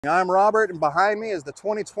I'm Robert, and behind me is the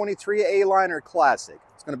 2023 ALiner Classic.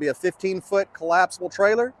 It's going to be a 15-foot collapsible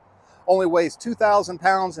trailer, only weighs 2,000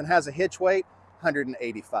 pounds and has a hitch weight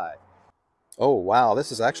 185. Oh wow,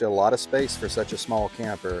 this is actually a lot of space for such a small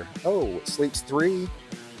camper. Oh, it sleeps 3.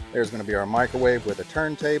 There's going to be our microwave with a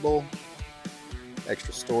turntable.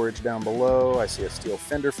 Extra storage down below. I see a steel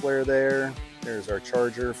fender flare there. There's our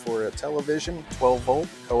charger for a television, 12 volt,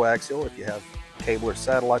 coaxial if you have cable or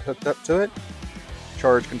satellite hooked up to it.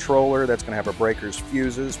 Charge controller that's going to have our breakers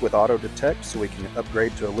fuses with auto detect so we can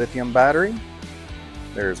upgrade to a lithium battery.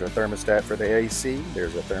 There's our thermostat for the AC.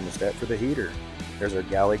 There's a thermostat for the heater. There's our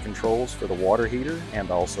galley controls for the water heater and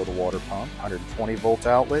also the water pump. 120 volt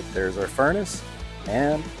outlet. There's our furnace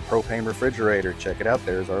and propane refrigerator. Check it out.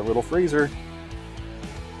 There's our little freezer.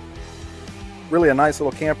 Really a nice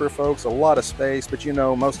little camper, folks. A lot of space, but you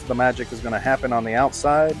know most of the magic is going to happen on the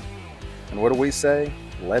outside. And what do we say?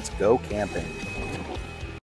 Let's go camping.